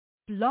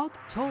Blog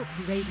Talk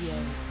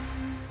Radio.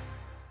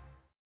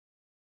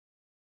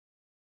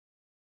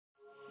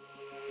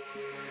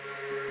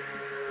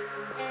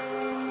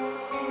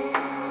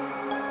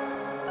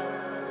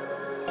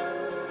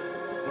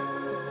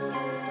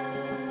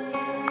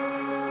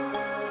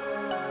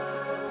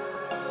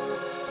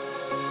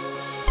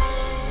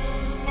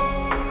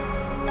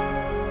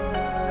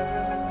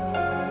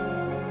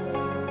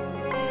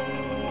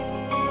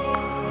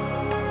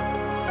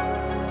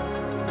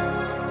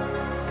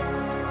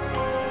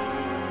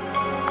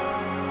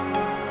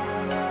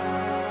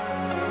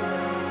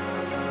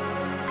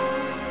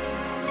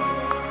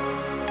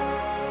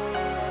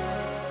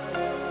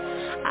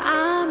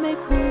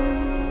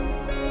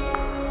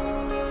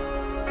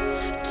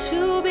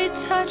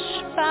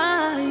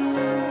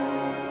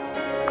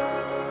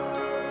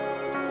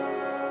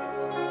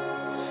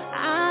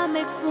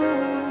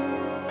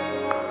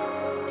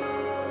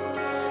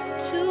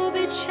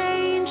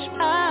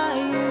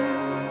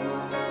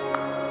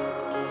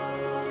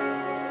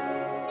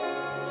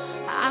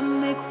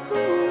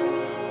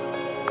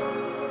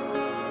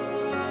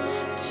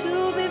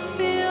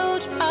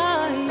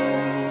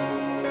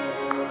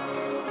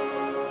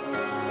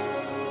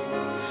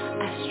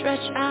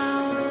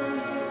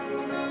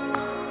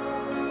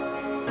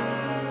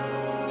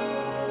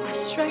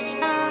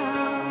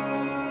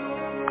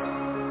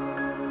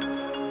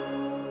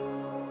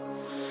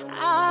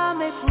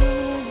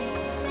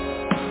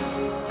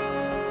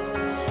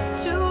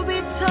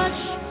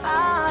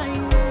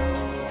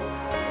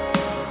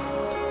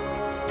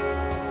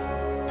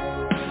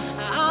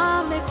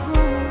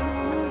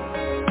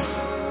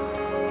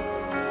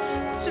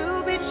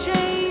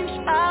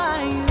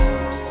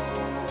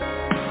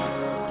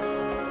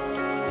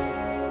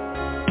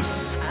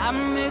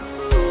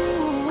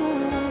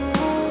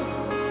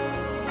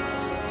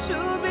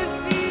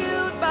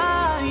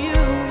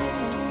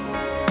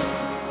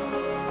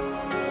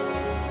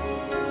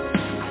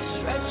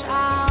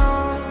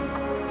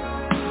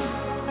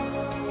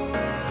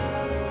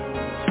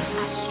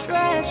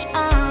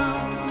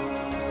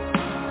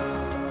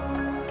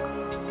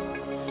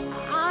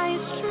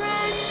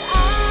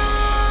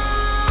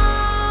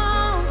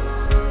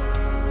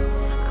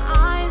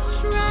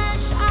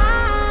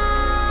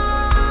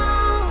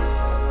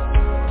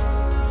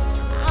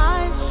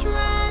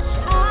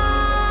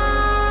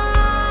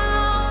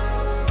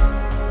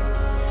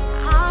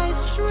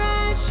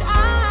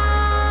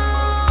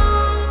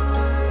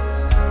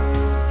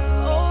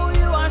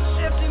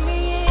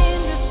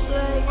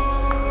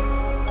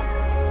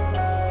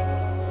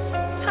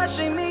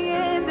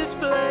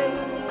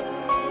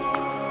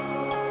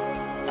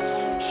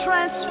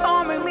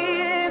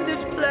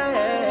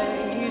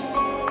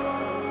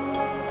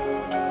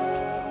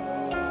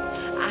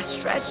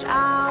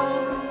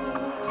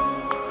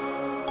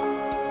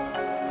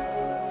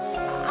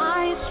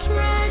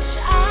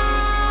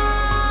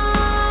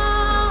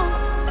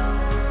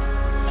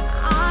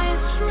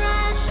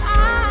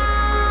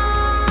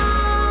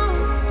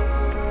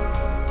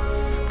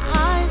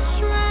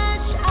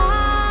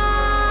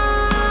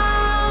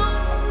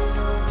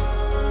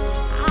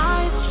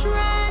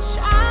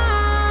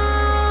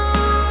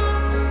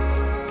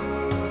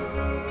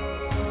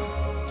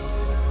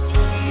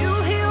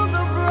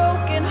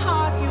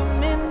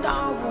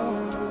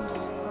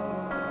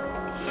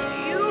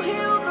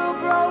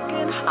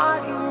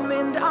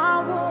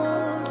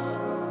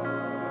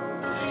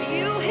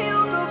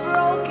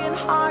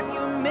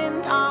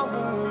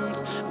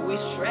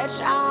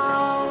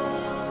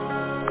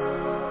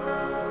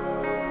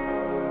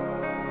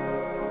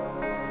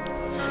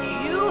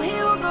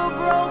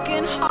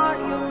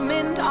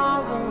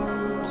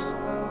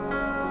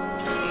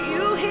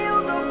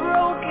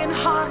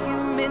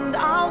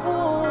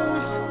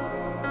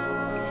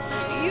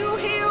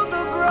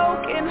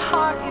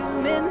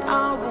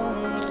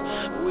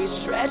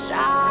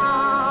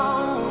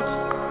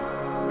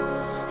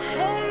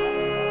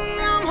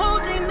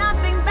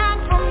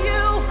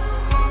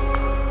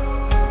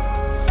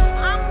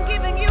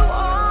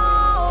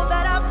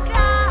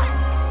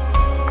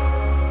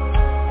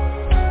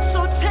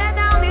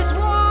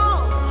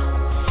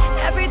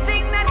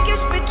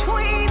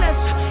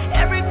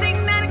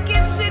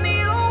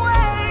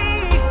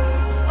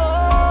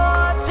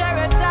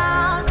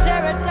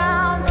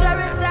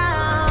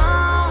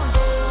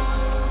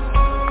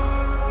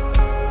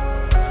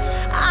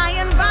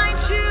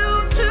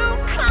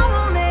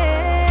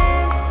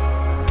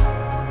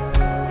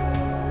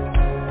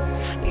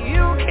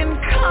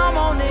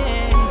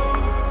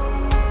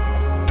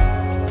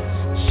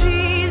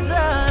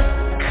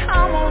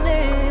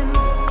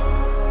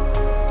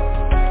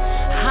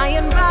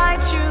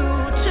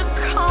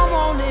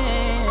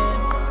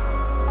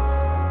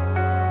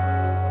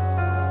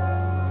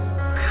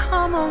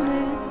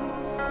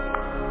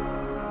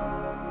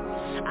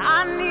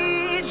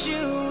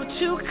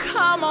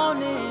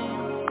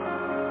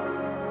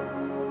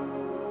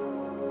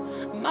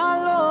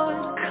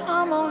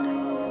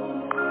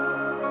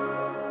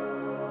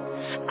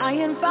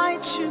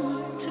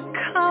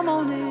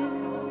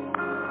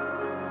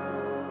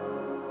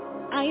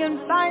 I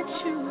invite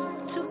you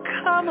to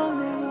come on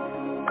in.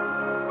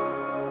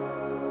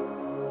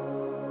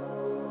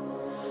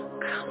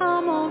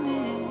 Come on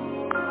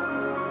in.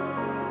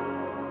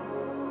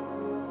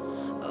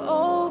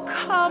 Oh,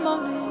 come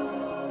on in.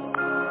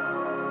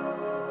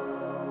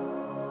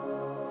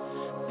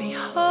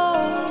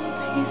 Behold,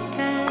 he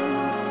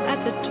stands at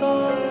the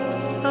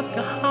doors of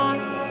your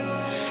heart,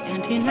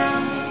 and he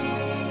knocks.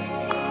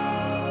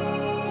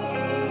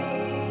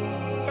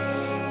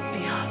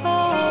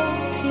 Behold,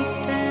 he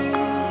stands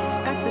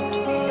at the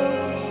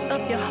doors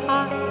of your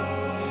heart,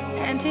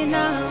 and he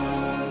knocks.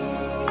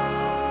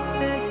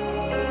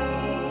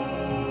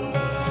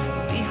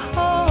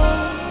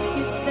 Behold,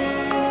 he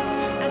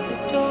stands at the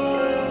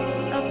doors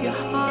of your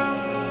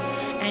heart,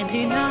 and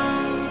he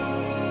knocks.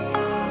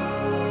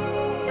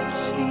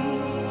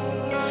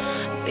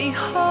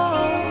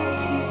 Behold,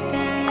 he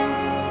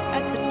stands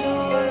at the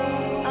door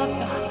of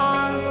your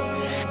heart,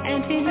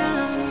 and he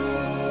knocks.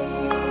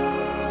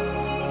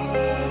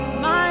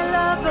 My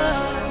lover,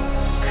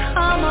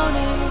 come on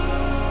in.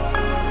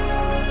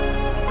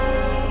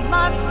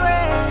 My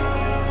friend,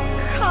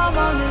 come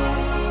on in.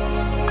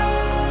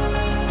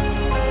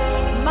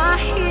 My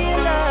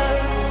healer,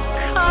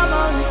 come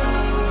on in.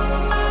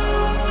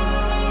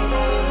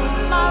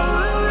 My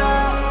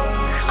ruler,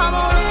 come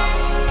on in.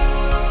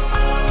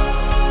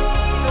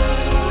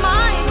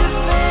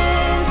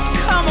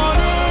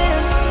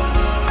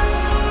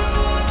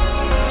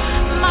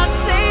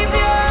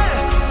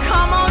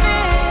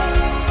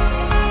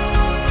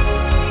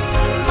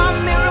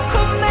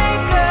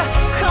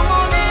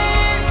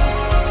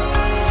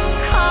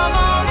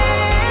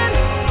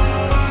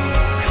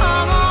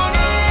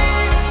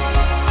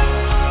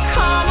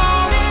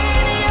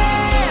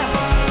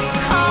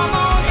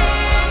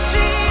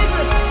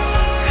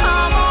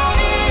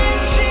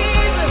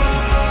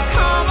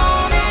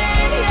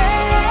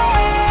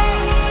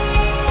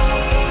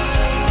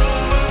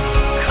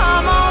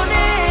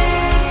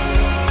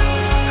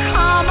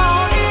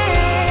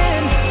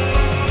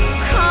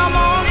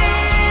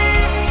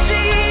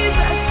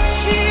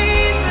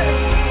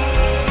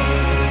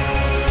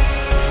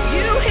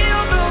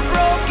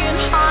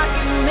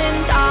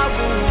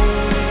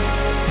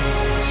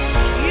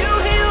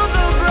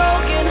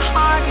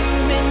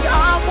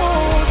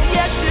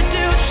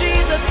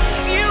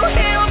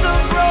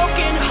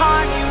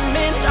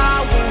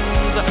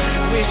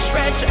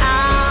 Stretch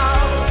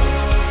out.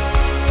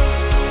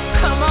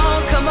 Come on,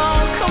 come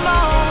on, come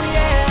on,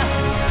 yeah.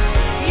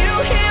 You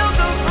heal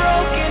the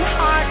broken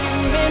heart, you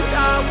mend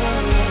our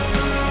wounds.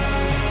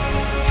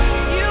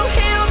 You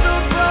heal the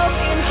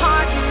broken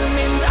heart, you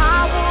mend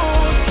our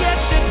wounds. Yes,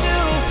 you do.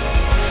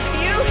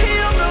 You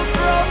heal the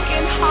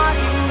broken heart,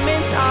 you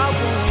mend our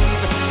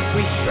wounds.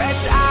 We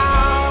stretch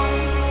out.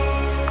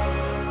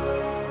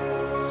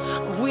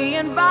 We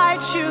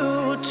invite you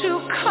to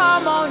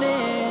come on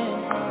in.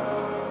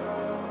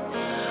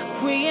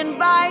 We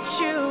invite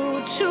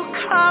you to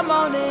come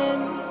on in.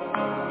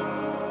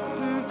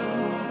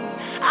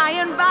 I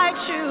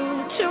invite you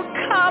to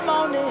come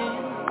on in.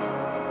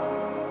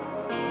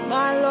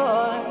 My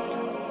Lord,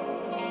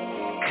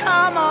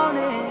 come on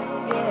in,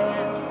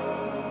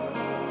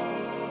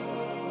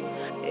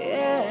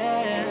 yeah.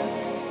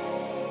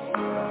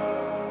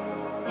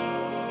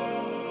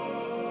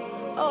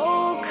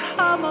 Oh,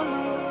 come on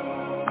in.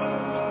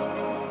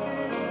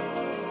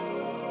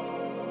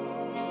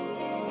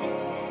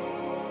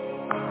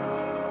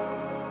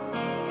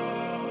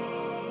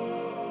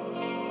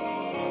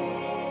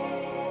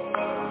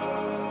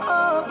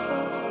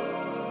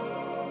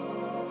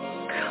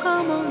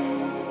 Come on in.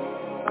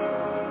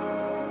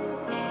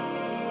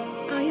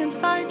 I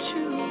invite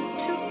you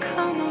to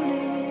come on in.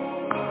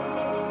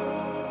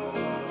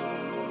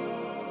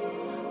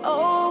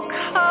 Oh,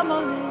 come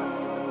on in.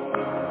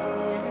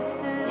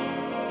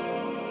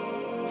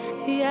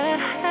 Yeah.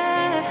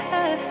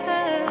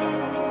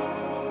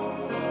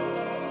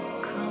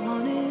 Come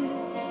on in.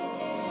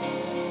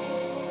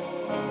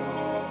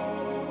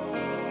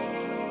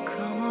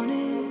 Come on in.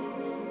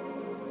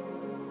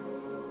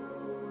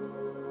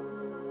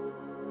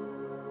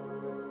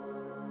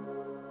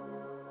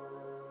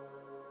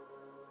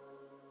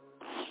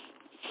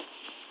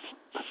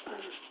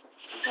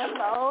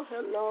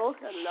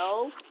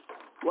 Hello.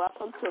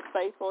 Welcome to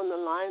Faith on the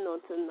Line on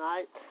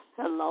tonight.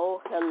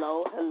 Hello.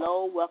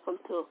 Welcome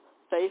to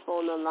Faith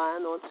on the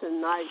Line on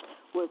tonight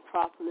with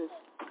Prophetess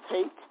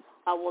Pate.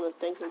 I want to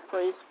thank and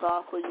praise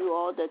God for you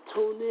all that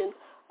tuned in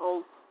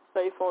on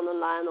Faith on the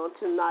Line on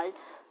tonight.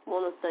 I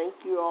want to thank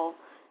you all,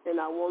 and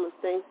I want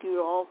to thank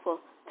you all for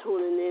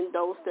tuning in,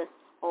 those that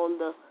on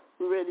the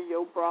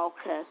radio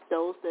broadcast,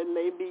 those that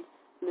may be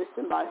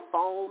listening by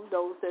phone,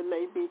 those that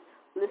may be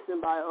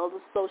listening by other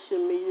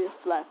social media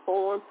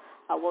platforms.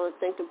 I want to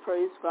thank and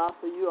praise God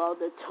for you all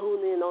that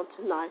tune in on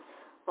tonight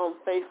on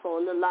Faith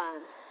on the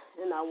Line.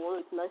 And I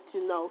want to let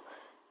you know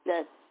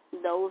that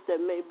those that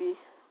may be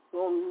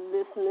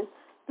listening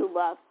through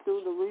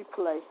the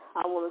replay,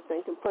 I want to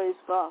thank and praise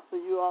God for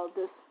you all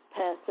that's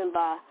passing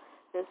by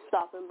and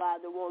stopping by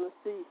to want to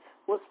see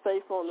what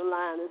Faith on the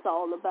Line is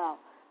all about.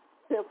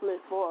 Simply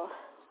for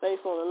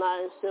Faith on the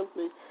Line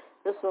simply,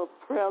 it's a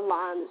prayer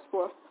line.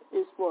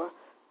 It's for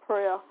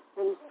prayer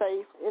and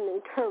faith and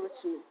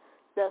encouragement.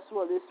 That's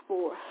what it's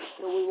for.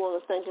 And we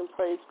want to thank and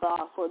praise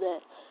God for that.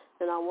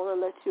 And I want to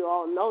let you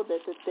all know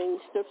that the thing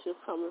scripture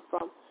coming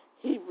from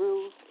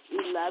Hebrews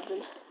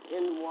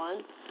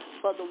 11:1.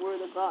 For the word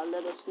of God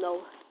let us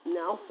know,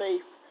 now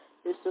faith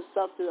is the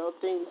substance of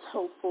things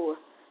hoped for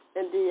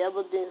and the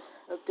evidence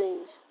of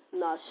things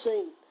not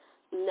seen.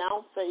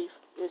 Now faith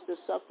is the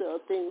substance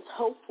of things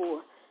hoped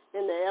for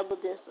and the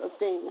evidence of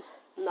things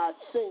not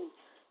seen.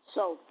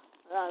 So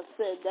I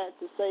said that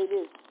to say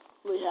this.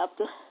 We have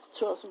to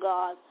trust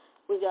God.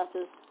 We got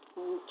to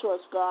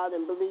trust God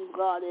and believe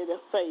God in their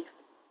faith.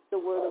 The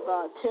word of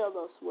God tells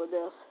us where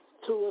there's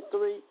 2 or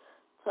 3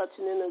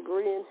 touching and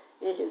agreeing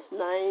in his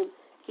name,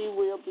 he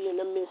will be in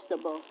the midst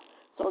of us.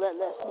 So that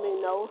lets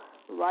me know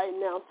right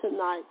now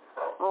tonight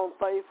on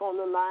Faith on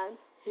the Line,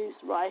 he's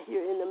right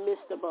here in the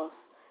midst of us.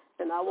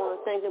 And I want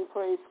to thank and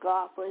praise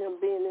God for him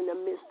being in the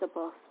midst of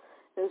us.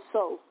 And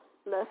so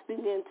let's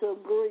begin to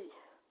agree.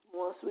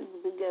 Once we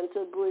begin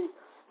to agree,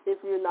 if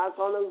you're not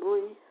going to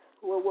agree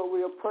with what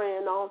we're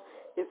praying on,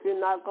 if you're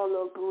not going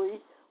to agree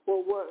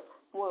with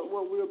what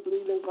we're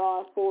believing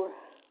God for,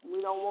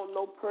 we don't want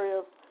no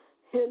prayers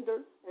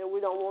hindered, and we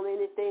don't want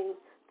anything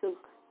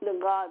that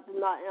God did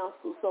not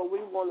answer. So we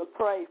want to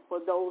pray for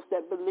those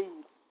that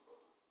believe.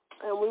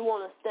 And we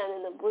want to stand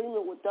in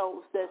agreement with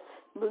those that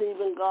believe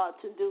in God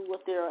to do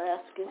what they're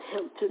asking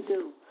him to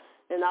do.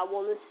 And I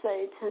want to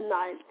say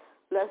tonight,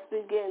 let's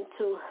begin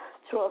to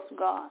trust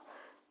God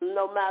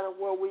no matter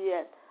where we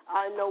at.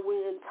 I know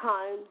we're in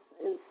times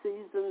and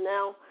season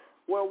now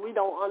where we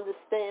don't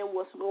understand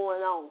what's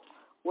going on,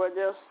 where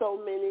there's so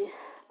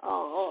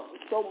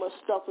much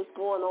stuff is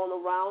going on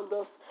around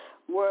us,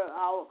 where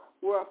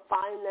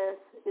finance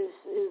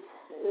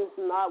is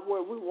not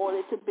where we want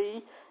it to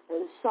be,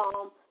 and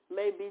some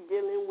may be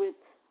dealing with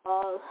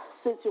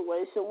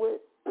situation with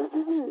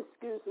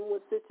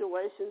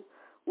situations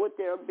with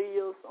their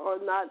bills are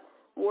not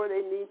where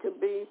they need to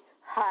be,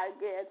 high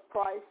gas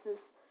prices.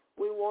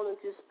 We want to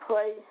just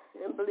pray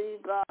and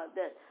believe God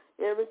that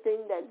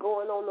everything that's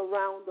going on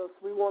around us,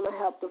 we want to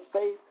have the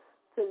faith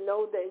to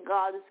know that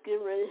God is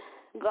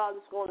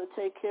going to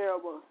take care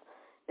of us.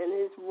 And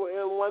in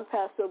one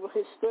passage of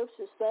his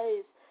scripture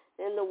says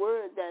in the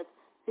word that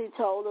he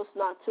told us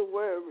not to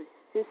worry.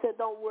 He said,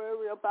 don't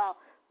worry about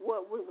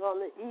what we're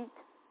going to eat,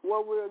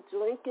 what we're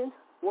drinking,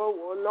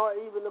 nor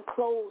even the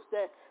clothes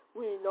that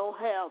we don't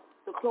have,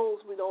 the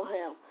clothes we don't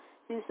have.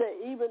 He said,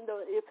 even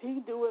though if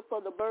he do it for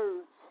the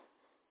birds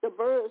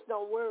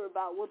don't worry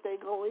about what they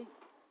going to eat.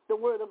 The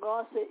word of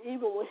God said,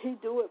 even when he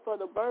do it for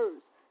the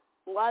birds,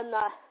 why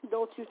not?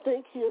 Don't you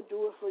think he'll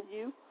do it for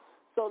you?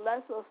 So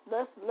let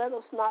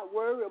us not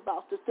worry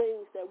about the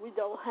things that we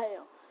don't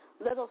have.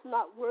 Let us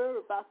not worry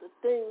about the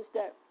things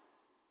that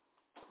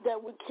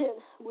we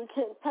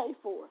can't pay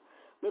for,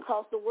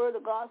 because the word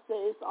of God says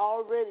it's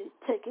already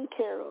taken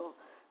care of.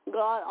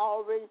 God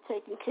already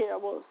taken care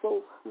of us.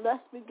 So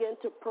let's begin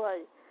to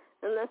pray,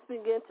 and let's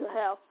begin to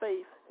have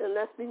faith, and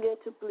let's begin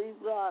to believe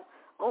God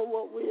on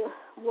what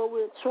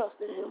we're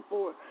trusting him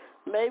for.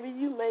 Maybe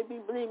you may be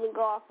believing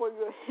God for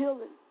your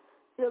healing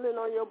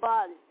on your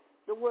body.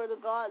 The word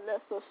of God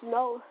lets us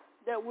know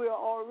that we're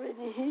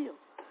already healed.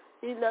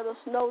 He let us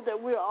know that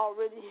we're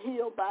already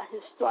healed by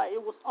his stripes.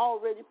 It was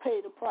already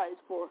paid a price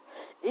for.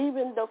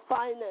 Even the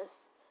finance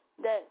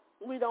that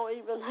we don't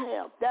even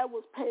have, that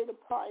was paid a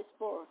price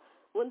for.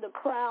 When the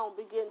crown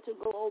began to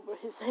go over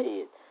his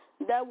head,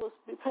 that was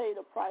paid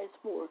a price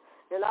for.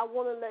 And I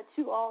want to let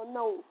you all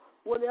know,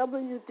 whatever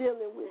you're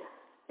dealing with,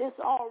 it's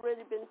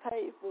already been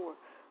paid for.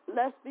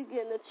 Let's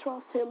begin to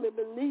trust him and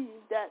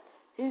believe that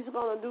he's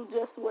going to do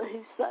just what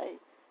he say.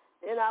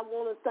 And I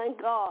want to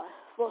thank God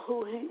for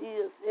who he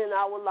is in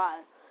our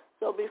life.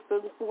 So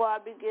before I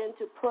begin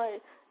to pray,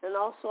 and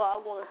also I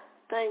want to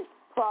thank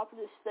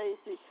Prophetess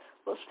Stacy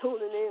for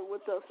tuning in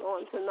with us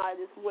on tonight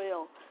as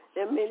well.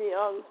 And many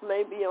others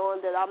may be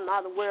on that I'm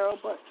not aware of,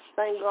 but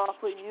thank God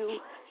for you,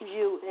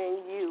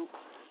 and you.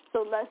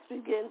 So let's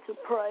begin to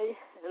pray,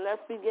 and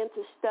let's begin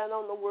to stand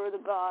on the word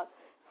of God,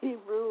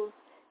 Hebrews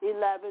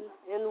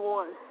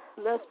 11:1.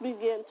 Let's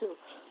begin to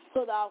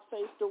put our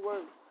faith to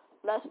work.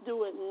 Let's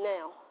do it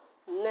now.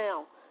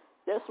 Now.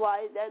 That's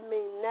why that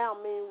means now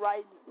means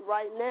right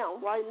now.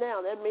 Right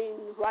now. That means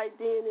right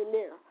then and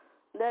there.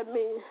 That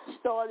means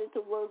starting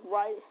to work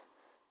right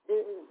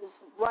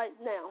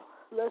now.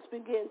 Let's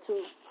begin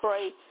to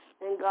pray,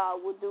 and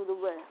God will do the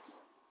rest.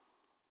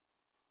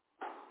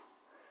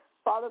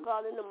 Father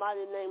God, in the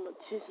mighty name of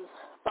Jesus,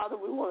 Father,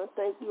 we want to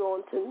thank you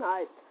on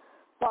tonight.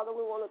 Father,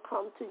 we want to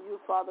come to you,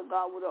 Father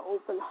God, with an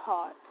open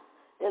heart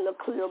and a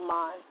clear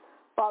mind.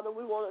 Father,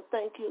 we want to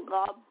thank you,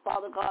 God,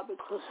 Father God,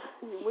 because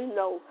we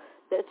know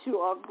that you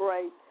are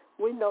great.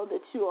 We know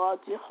that you are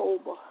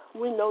Jehovah.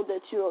 We know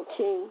that you are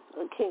King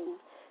of kings.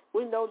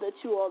 We know that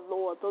you are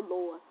Lord, the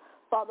Lord.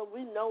 Father,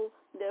 we know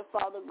that,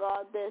 Father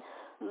God, that,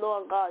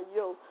 Lord God,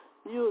 you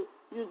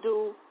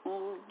do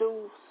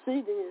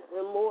exceeding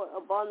and more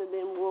abundant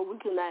than what we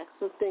can ask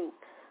or think.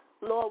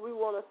 Lord, we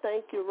want to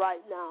thank you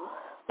right now.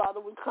 Father,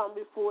 we come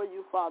before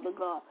you, Father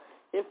God.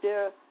 If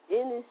there are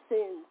any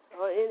sins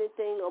or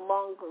anything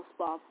among us,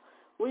 Father,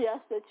 we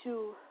ask that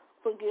you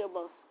forgive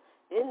us.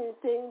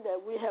 Anything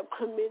that we have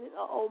committed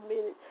or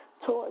omitted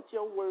towards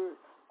your word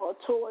or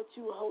towards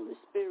you, Holy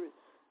Spirit,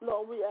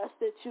 Lord, we ask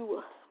that you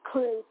will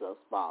cleanse us,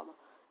 Father,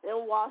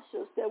 and wash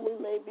us that we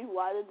may be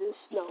whiter than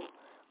snow.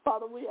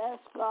 Father, we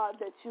ask, God,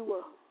 that you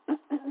will,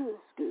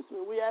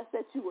 we ask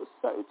that you will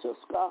search us,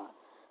 God.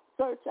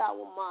 Search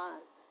our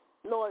mind.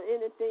 Lord,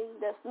 anything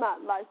that's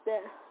not like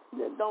that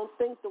don't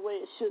think the way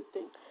it should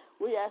think,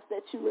 we ask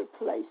that you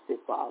replace it,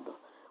 Father.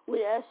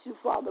 We ask you,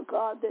 Father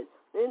God, that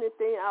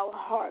anything our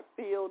heart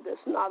feels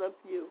that's not of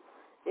you,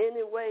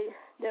 any way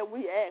that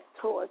we act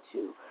towards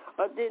you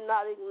or did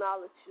not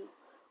acknowledge you,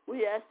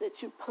 we ask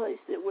that you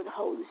place it with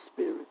Holy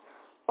Spirit.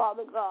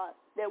 Father God,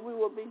 that we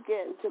will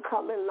begin to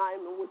come in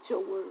alignment with your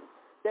word,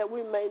 that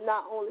we may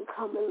not only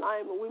come in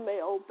alignment, we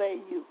may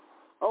obey you,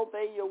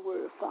 obey your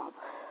word, Father.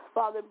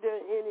 Father, if there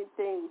is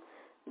anything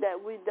that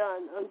we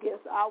done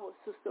against our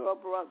sister or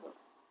brother,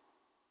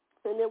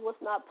 and it was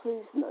not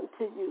pleasing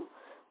unto you,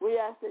 we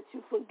ask that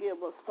you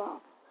forgive us,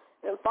 Father.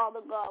 And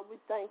Father God, we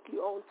thank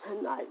you on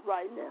tonight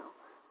right now.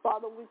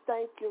 Father, we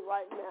thank you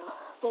right now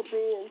for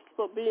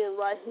being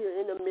right here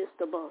in the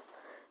midst of us.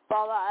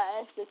 Father,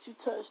 I ask that you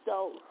touch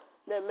those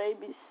that may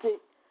be sick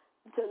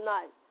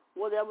tonight,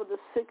 whatever the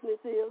sickness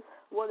is,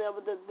 whatever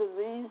the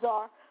disease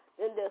are,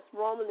 and that's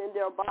roaming in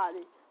their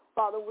body.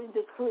 Father, we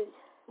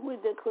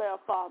declare,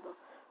 Father,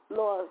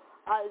 Lord,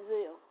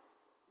 Isaiah,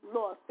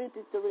 Lord,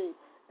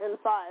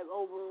 53:5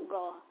 over in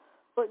God.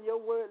 But your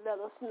word let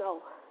us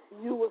know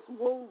you was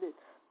wounded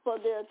for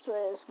their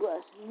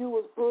transgression. You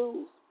was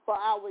bruised for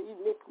our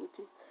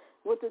iniquity.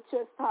 With the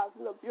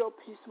chastisement of your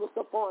peace was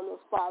upon us,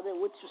 Father,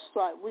 and with your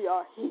stripe we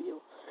are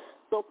healed.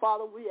 So,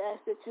 Father, we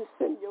ask that you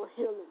send your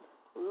healing,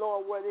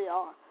 Lord, where they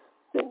are.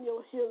 Send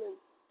your healing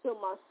to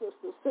my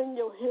sister. Send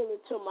your healing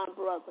to my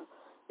brother.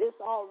 It's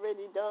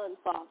already done,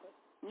 Father.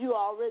 You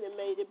already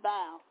made it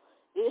bow.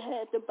 It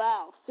had to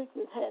bow.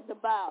 Sickness had to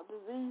bow.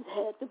 Disease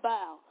had to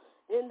bow.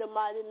 In the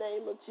mighty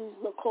name of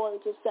Jesus,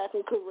 according to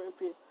 2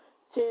 Corinthians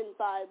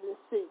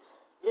 10:5-6.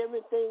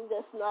 Everything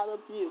that's not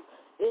of you,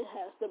 it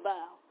has to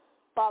bow.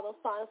 Father,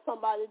 find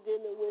somebody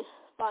dealing with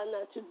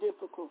financial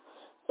difficulty.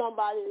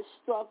 Somebody is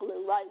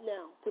struggling right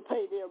now to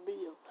pay their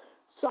bill.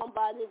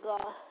 Somebody,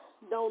 God,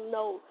 don't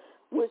know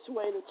which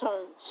way to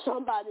turn.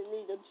 Somebody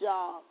need a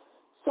job.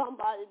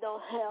 Somebody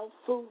don't have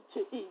food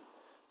to eat.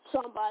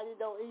 Somebody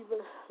don't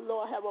even,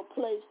 Lord, have a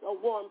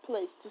warm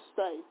place to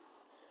stay.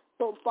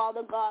 So,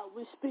 Father God,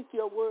 we speak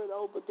your word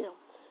over them.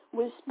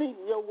 We speak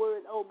your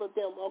word over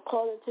them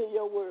according to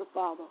your word,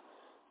 Father.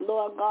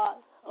 Lord God,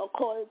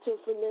 according to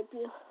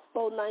Philippians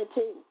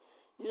 4:19,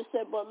 you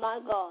said, but my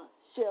God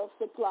shall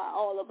supply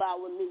all of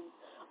our needs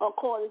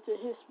according to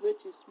his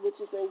riches, which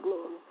is in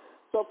glory.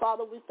 So,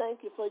 Father, we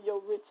thank you for your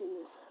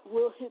richness.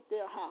 We'll hit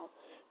their house.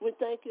 We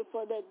thank you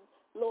for that,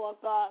 Lord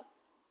God.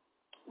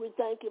 We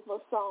thank you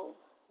for Psalm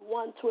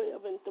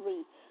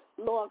 112:3.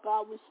 Lord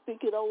God, we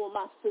speak it over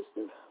my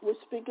sister. We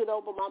speak it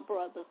over my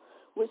brother.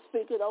 We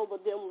speak it over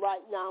them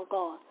right now,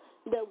 God.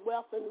 That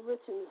wealth and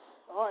richness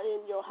are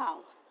in your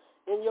house.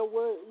 And your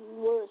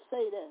word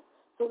say that.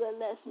 So that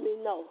lets me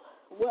know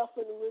wealth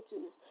and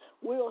richness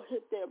will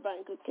hit their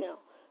bank account.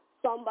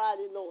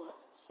 Somebody, Lord,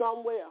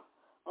 somewhere,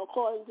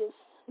 according to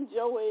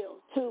Joel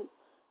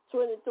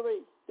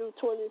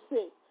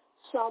 2:23-26,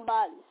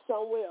 somebody,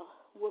 somewhere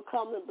will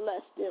come and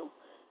bless them.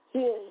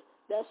 Here,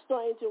 that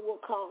stranger will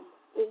come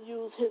and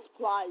use his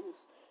pliers,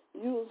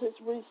 use his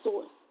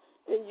resource,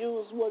 and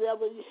use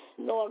whatever,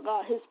 Lord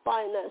God, his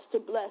finance to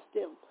bless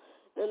them.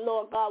 And,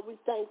 Lord God, we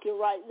thank you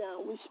right now.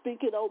 We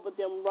speak it over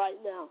them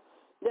right now.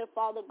 That,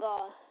 Father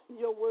God,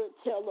 your word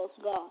tell us,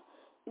 God,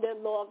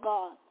 that, Lord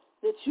God,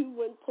 that you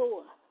went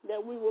poor,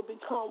 that we will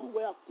become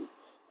wealthy.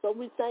 So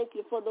we thank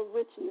you for the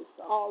richness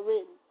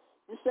already.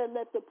 You said,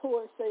 let the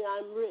poor say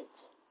I'm rich.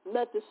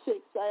 Let the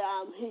sick say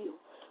I'm healed.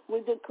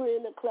 We decree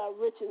and declare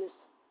richness,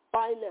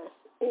 finance,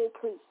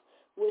 increase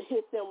will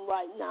hit them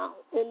right now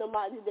in the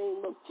mighty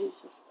name of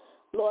Jesus.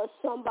 Lord,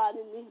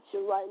 somebody needs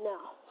you right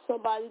now.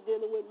 Somebody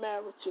dealing with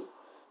marital.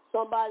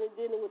 Somebody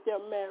dealing with their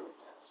marriage.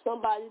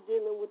 Somebody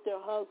dealing with their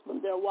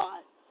husband, their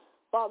wife.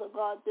 Father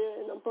God, they're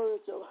in the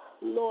verge of,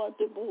 Lord,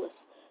 divorce.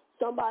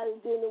 Somebody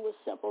dealing with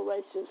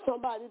separation.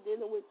 Somebody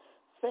dealing with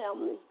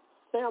family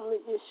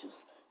issues.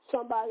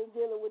 Somebody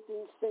dealing with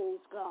these things,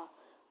 God.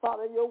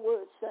 Father, your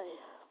word say,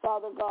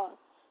 Father God,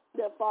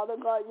 that, Father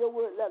God, your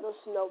word let us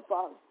know,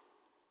 Father.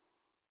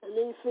 And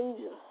in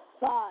Ephesians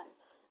 5,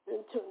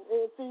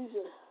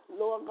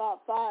 Lord God,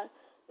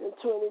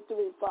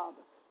 5:23,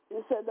 Father.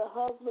 You said the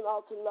husband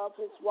ought to love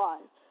his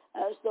wife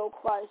as though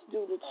Christ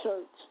do the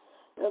church.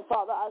 And,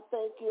 Father, I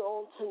thank you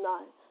on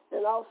tonight.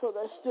 And also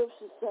that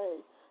scripture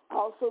saying,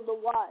 also the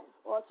wife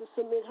ought to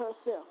submit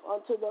herself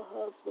unto the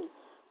husband.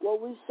 Well,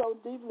 we so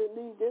deeply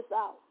leave this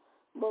out.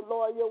 But,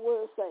 Lord, your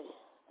word say,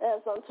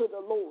 as unto the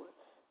Lord.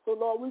 So,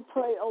 Lord, we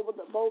pray over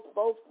the both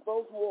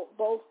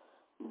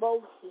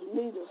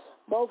leaders,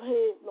 both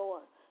heads,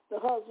 Lord, the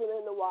husband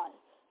and the wife,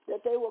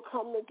 that they will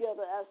come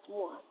together as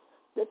one,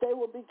 that they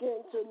will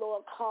begin to,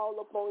 Lord,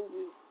 call upon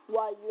you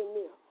while you're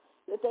near,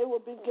 that they will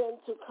begin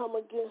to come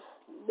against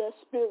that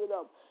spirit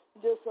of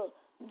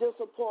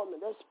disappointment,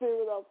 that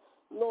spirit of,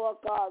 Lord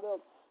God,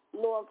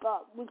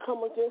 we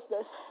come against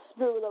that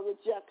spirit of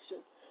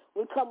rejection.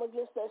 We come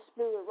against that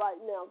spirit right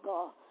now,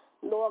 God.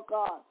 Lord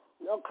God,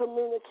 of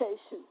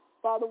communication.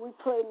 Father, we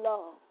pray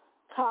love,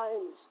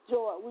 kindness,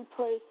 joy. We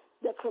pray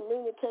that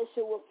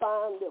communication will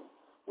find them.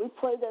 We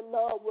pray that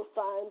love will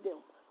find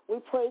them. We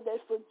pray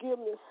that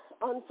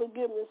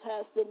unforgiveness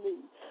has to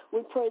leave.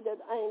 We pray that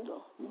anger,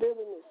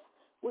 bitterness,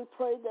 we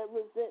pray that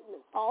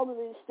resentment, all of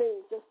these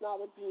things that's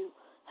not of you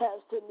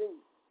has to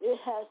leave. It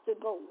has to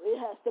go. It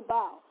has to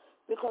bow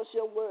because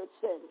your word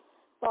said it.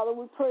 Father,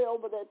 we pray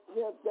over that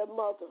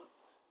mother.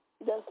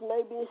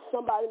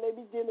 Somebody may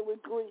be dealing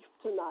with grief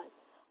tonight.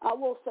 I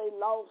won't say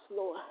lost,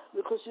 Lord,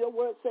 because your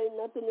word say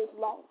nothing is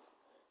lost.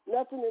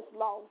 Nothing is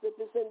lost. If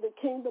it's in the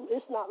kingdom,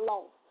 it's not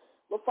lost.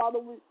 But Father,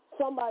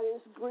 somebody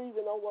is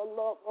grieving over a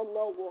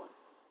loved one.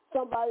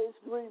 Somebody is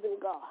grieving,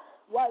 God.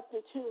 Wipe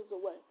the tears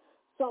away.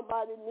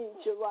 Somebody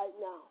needs you right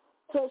now.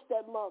 Touch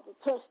that mother.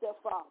 Touch that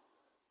father.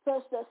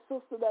 Touch that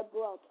sister, that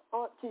brother,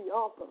 auntie,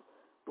 uncle,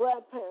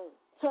 grandparent.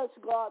 Touch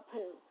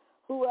godparents.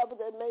 Whoever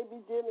that may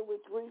be dealing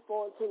with grief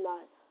on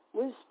tonight.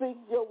 We speak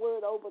your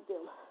word over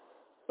them.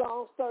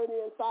 Psalms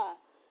 30:5.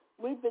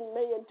 Weeping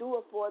may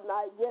endure for a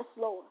night, yes,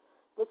 Lord,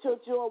 but your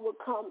joy will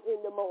come in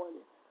the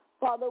morning.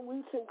 Father,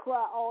 we can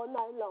cry all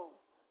night long,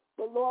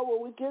 but Lord, when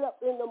we get up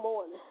in the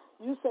morning,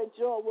 you say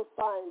joy will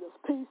find us,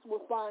 peace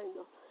will find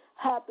us,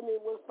 happening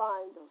will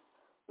find us.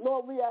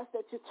 Lord, we ask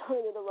that you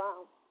turn it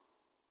around.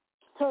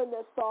 Turn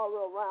that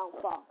sorrow around,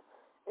 Father,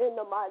 in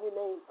the mighty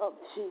name of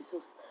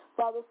Jesus.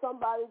 Father,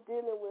 somebody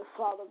dealing with,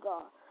 Father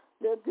God,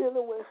 they're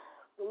dealing with,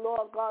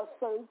 Lord God,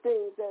 certain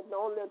things that are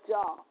on their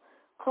job,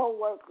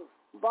 co-workers,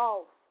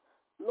 boss,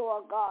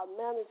 Lord God,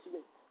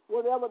 management,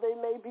 whatever they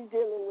may be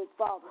dealing with,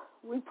 Father.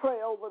 We pray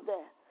over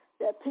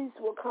that peace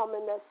will come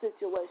in that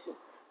situation.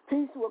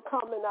 Peace will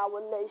come in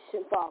our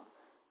nation, Father,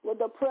 with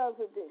the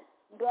president,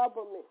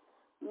 government,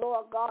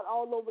 Lord God,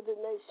 all over the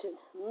nation,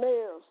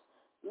 mayors,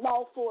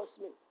 law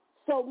enforcement,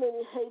 so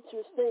many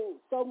hatred things,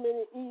 so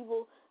many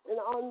evil and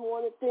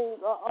unwanted things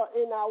are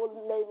in our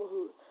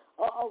neighborhood,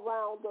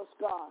 around us,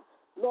 God.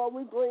 Lord,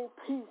 we bring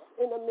peace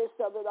in the midst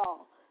of it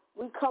all.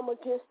 We come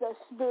against that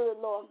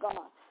spirit, Lord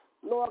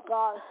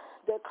God,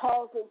 that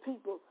causing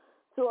people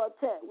to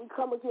attack. We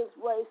come against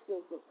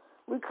racism.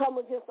 We come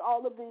against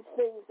all of these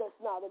things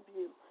that's not of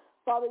you.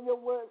 Father, your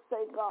word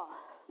say, God,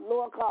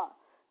 Lord God,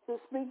 to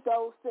speak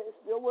those things.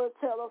 Your word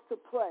tell us to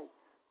pray.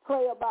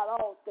 Pray about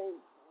all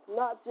things,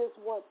 not just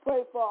one.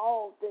 Pray for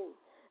all things.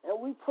 And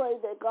we pray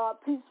that, God,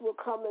 peace will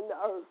come in the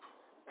earth.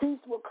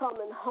 Peace will come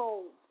in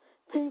homes.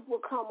 Peace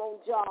will come on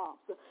jobs.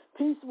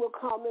 Peace will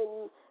come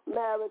in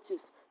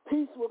marriages.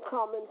 Peace will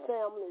come in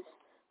families.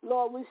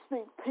 Lord, we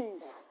speak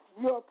peace,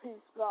 your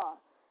peace, God,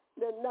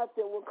 that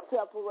nothing will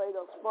separate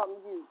us from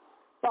you.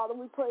 Father,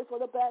 we pray for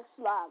the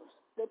backsliders,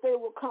 that they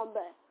will come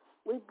back.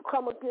 We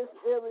come against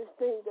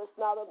everything that's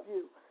not of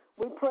you.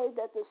 We pray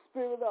that the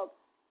spirit of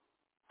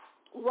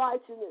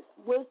righteousness,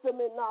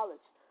 wisdom, and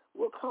knowledge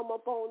will come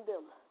upon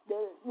them.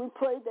 We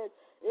pray that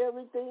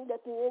everything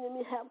that the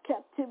enemy have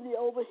captivity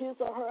over his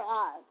or her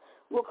eyes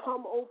will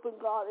come open,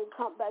 God, and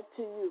come back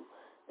to you.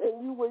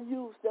 And you will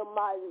use them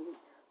mightily.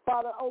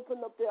 Father,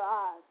 open up their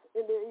eyes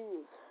and their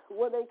ears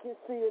where they can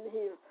see and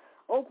hear.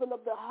 Open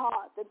up their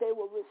heart that they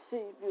will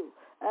receive you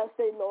as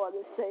their Lord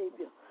and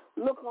Savior.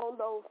 Look on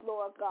those,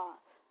 Lord God,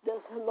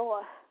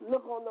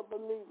 look on the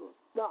believers,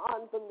 the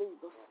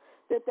unbelievers,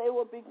 that they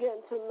will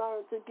begin to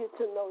learn to get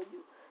to know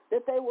you,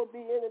 that they will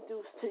be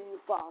introduced to you,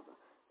 Father,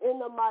 in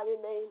the mighty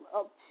name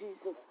of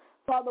Jesus.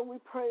 Father, we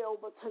pray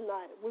over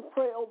tonight. We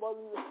pray over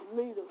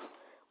leaders.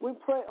 We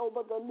pray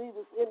over the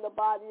leaders in the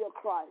body of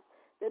Christ,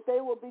 that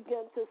they will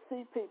begin to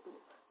see people,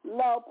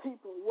 love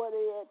people where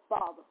they're at,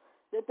 Father,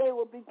 that they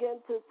will begin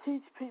to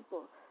teach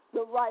people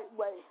the right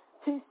way.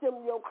 Teach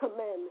them your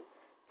commandments.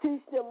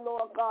 Teach them,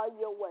 Lord God,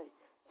 your way.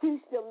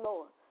 Teach them,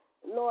 Lord,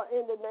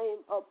 in the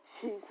name of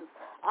Jesus,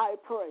 I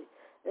pray.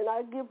 And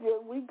I give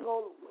you, we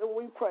go and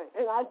we pray,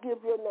 and I give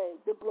your name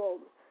the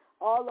glory,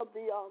 all of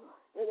the honor,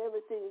 and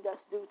everything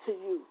that's due to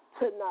you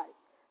tonight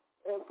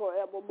and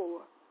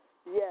forevermore.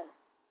 Yes.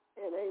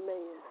 And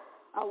amen.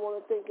 I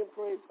want to thank and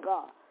praise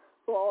God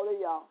for all of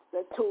y'all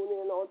that tune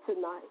in on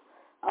tonight.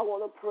 I want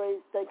to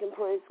thank and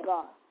praise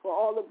God for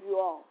all of you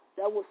all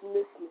that was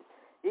listening,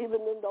 even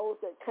in those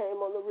that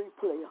came on the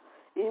replay,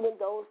 even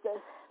those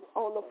that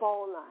on the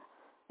phone line,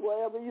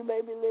 wherever you may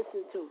be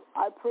listening to.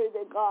 I pray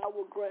that God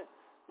will grant.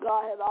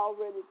 God had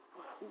already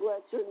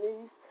grant your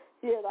needs.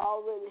 He's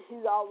already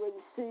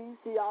sees.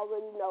 He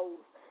already knows.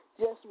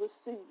 Just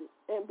receive it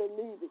and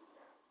believe it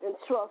and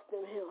trust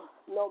in him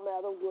no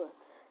matter what.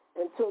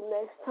 Until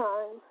next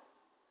time,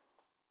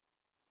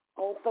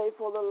 on Faith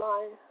on the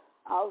Line,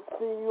 I'll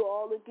see you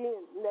all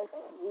again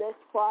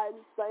next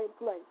Friday, same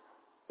place,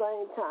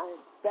 same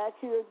time. Back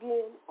here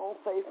again on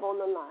Faith on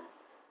the Line.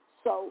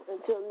 So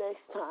until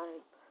next time,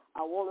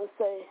 I want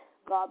to say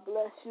God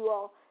bless you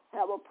all.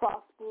 Have a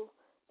prosperous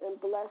and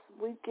blessed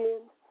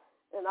weekend.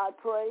 And I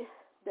pray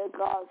that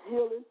God's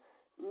healing,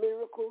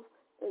 miracles,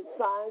 and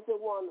signs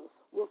and wonders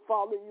will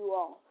follow you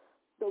all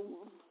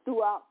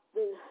throughout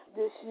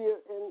this year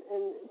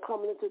and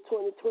coming into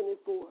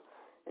 2024.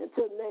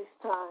 Until next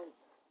time,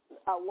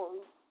 I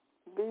want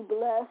to be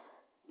blessed.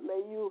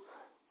 May you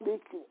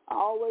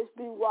always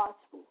be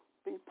watchful,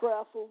 be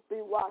prayerful,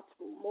 be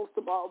watchful. Most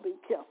of all, be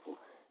careful.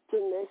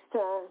 Till next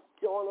time,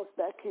 join us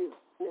back here.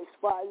 Next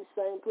Friday,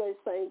 same place,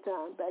 same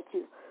time, back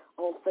here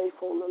on Faith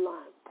on the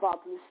Line.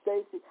 Prophetess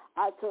Stacy,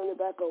 I turn it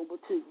back over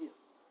to you.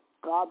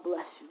 God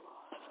bless you.